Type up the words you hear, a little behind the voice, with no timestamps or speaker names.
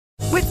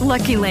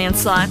Lucky Land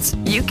Slots,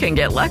 you can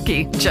get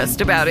lucky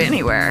just about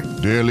anywhere.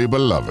 Dearly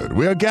beloved,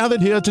 we are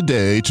gathered here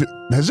today to...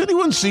 Has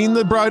anyone seen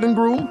the bride and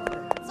groom?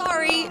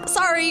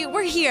 Sorry,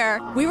 we're here.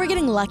 We were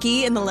getting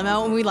lucky in the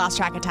limo and we lost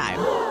track of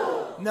time.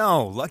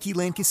 No, Lucky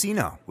Land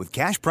Casino, with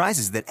cash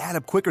prizes that add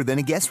up quicker than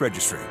a guest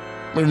registry.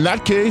 In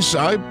that case,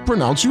 I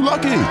pronounce you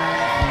lucky.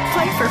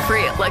 Play for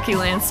free at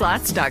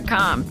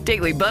LuckyLandSlots.com.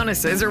 Daily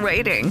bonuses are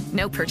waiting.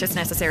 No purchase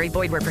necessary.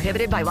 Void where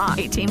prohibited by law.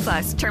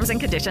 18+. Terms and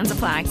conditions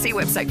apply. See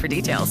website for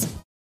details.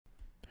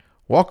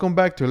 Welcome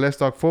back to Let's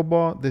Talk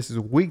Football. This is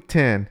Week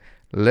 10.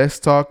 Let's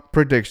talk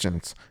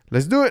predictions.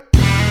 Let's do it.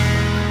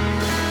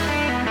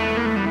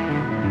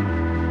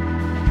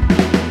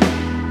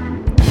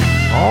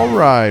 All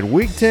right,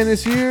 Week 10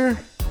 is here,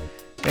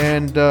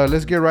 and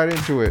let's get right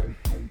into it.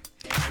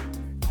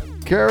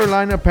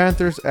 Carolina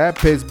Panthers at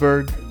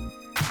Pittsburgh.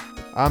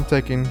 I'm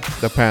taking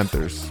the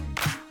Panthers.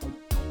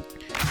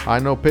 I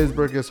know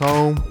Pittsburgh is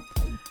home,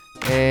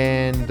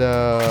 and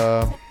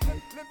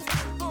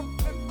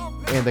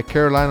the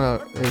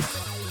Carolina is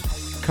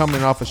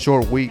coming off a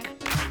short week.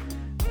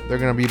 They're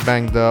going to be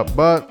banged up,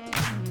 but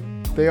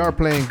they are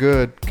playing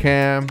good.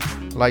 Cam,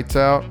 lights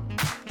out,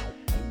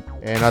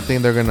 and I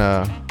think they're going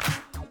to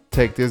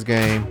take this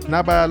game.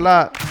 Not by a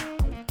lot,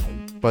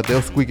 but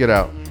they'll squeak it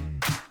out.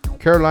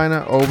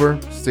 Carolina over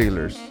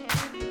Steelers.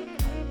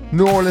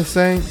 New Orleans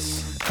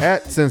Saints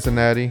at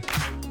Cincinnati.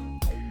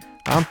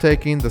 I'm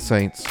taking the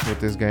Saints with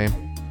this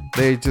game.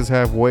 They just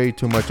have way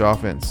too much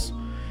offense.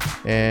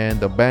 And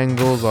the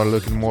Bengals are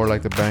looking more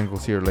like the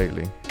Bengals here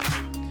lately.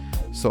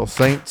 So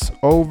Saints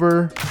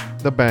over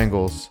the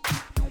Bengals.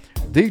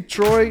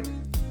 Detroit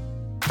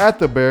at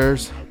the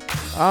Bears.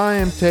 I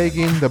am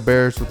taking the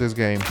Bears with this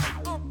game.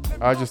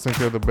 I just think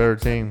they're the better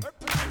team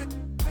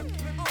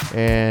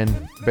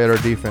and better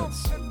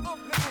defense.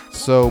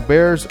 So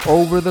Bears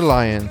over the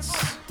Lions.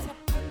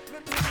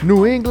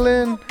 New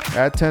England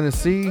at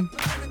Tennessee.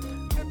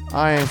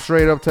 I am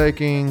straight up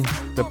taking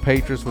the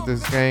Patriots with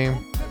this game.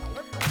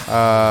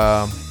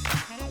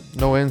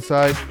 No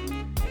insight.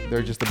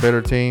 They're just a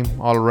better team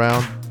all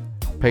around.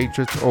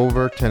 Patriots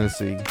over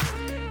Tennessee.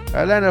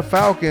 Atlanta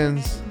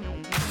Falcons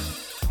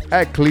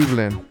at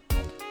Cleveland.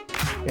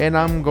 And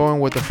I'm going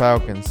with the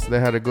Falcons. They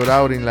had a good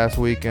outing last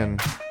week,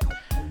 and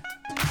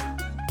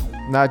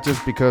not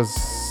just because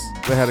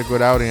they had a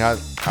good outing. I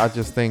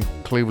just think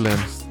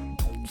Cleveland's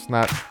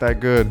not that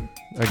good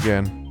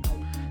again.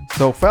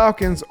 So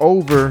Falcons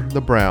over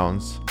the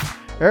Browns.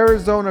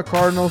 Arizona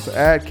Cardinals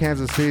at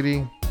Kansas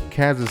City.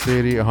 Kansas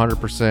City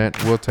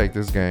 100% will take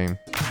this game.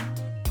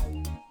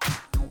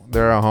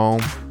 They're at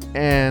home,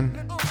 and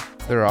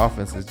their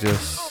offense is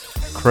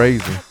just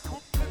crazy.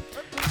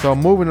 So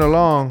moving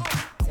along.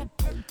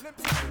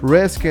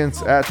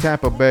 Redskins at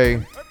Tampa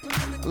Bay.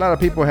 A lot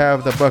of people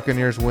have the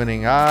Buccaneers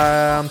winning.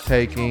 I'm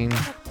taking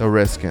the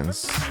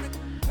Redskins.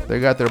 They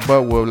got their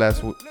butt whooped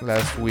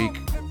last week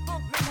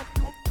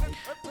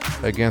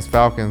against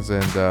Falcons,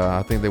 and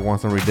I think they want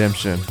some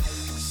redemption.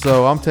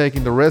 So I'm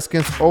taking the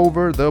Redskins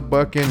over the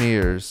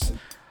Buccaneers.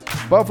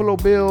 Buffalo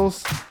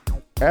Bills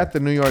at the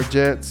New York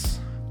Jets.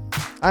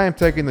 I am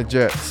taking the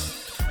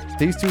Jets.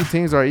 These two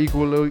teams are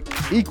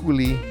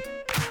equally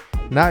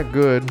not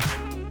good.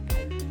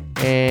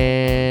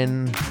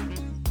 And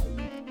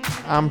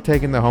I'm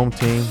taking the home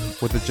team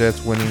with the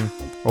Jets winning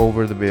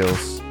over the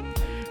Bills.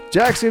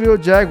 Jacksonville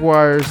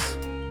Jaguars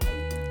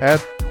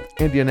at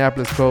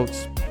Indianapolis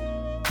Colts.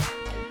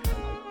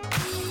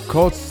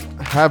 Colts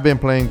have been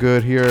playing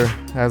good here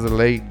as of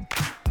late.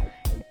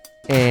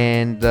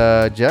 And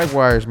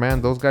Jaguars,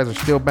 man, those guys are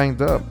still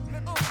banged up.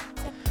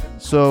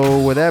 So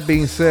with that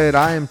being said,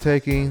 I am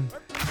taking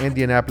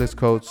Indianapolis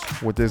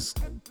Colts with this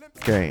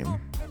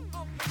game.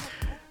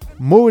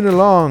 Moving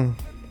along,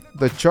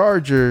 the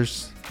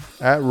Chargers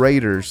at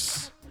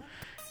Raiders.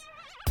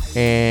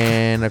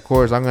 And, of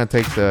course, I'm going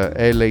to take the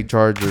LA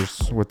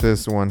Chargers with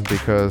this one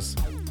because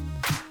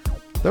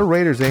the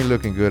Raiders ain't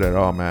looking good at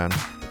all, man.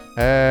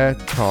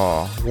 At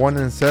all.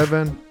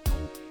 1-7.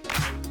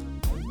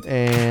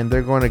 And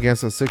they're going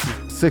against a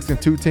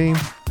 6-2 team.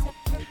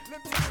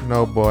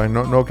 No, boy.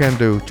 No can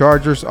do.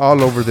 Chargers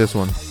all over this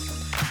one.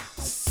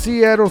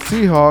 Seattle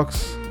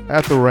Seahawks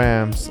at the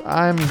Rams.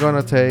 I'm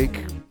going to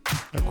take...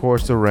 Of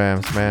course, the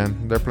Rams,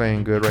 man. They're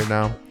playing good right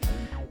now.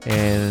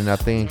 And I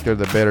think they're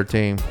the better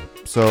team.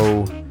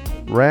 So,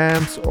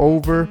 Rams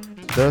over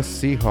the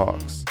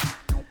Seahawks.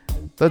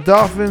 The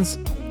Dolphins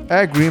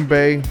at Green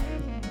Bay.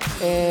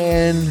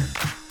 And,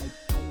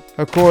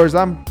 of course,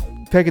 I'm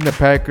taking the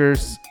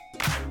Packers.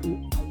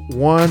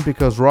 1,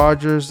 because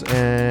Rodgers.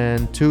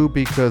 And 2,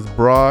 because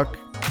Brock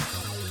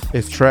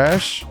is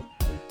trash.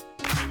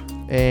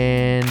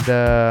 And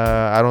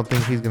I don't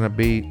think he's going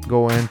to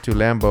go into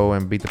Lambeau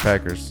and beat the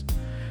Packers.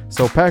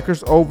 So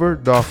Packers over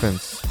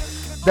Dolphins.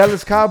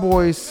 Dallas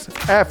Cowboys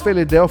at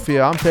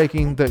Philadelphia. I'm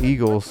taking the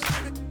Eagles.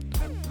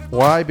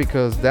 Why?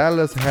 Because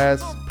Dallas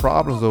has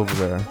problems over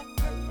there.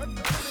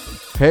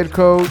 Head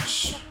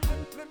coach,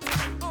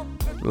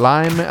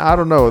 lineman, I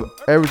don't know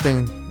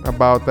everything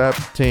about that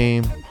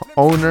team.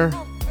 Owner,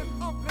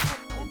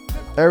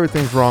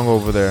 everything's wrong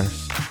over there.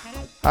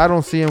 I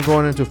don't see them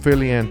going into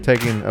Philly and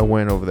taking a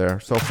win over there.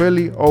 So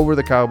Philly over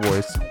the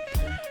Cowboys.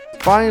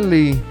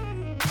 Finally,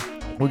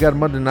 we got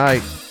Monday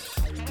night.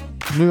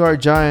 New York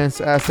Giants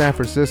at San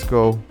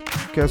Francisco.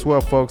 Guess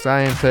what, folks?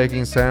 I am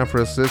taking San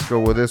Francisco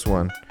with this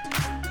one.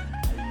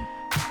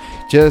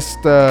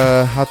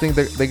 I think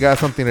they got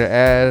something to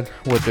add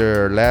with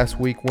their last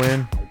week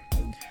win.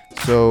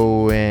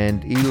 So,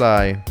 and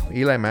Eli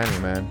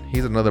Manning, man,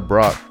 he's another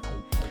Brock.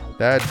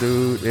 That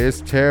dude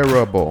is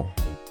terrible.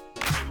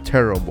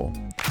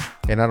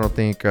 And I don't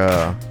think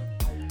they're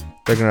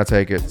going to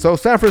take it. So,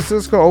 San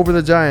Francisco over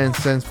the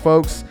Giants. And,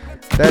 folks,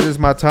 that is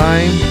my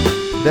time.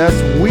 That's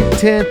Week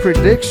 10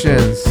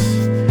 predictions.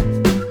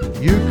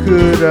 You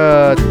could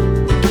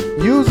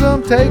use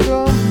them, take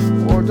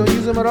them, or don't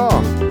use them at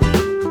all.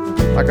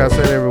 Like I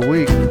said every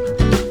week.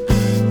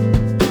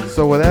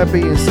 So with that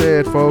being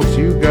said, folks,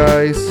 you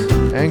guys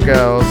and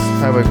gals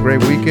have a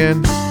great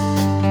weekend.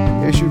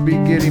 It should be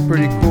getting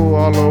pretty cool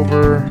all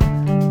over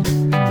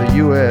the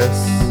U.S.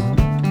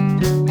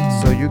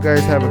 So you guys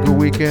have a good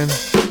weekend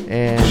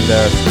and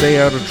stay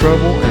out of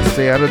trouble and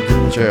stay out of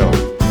jail.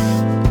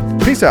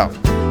 Peace out.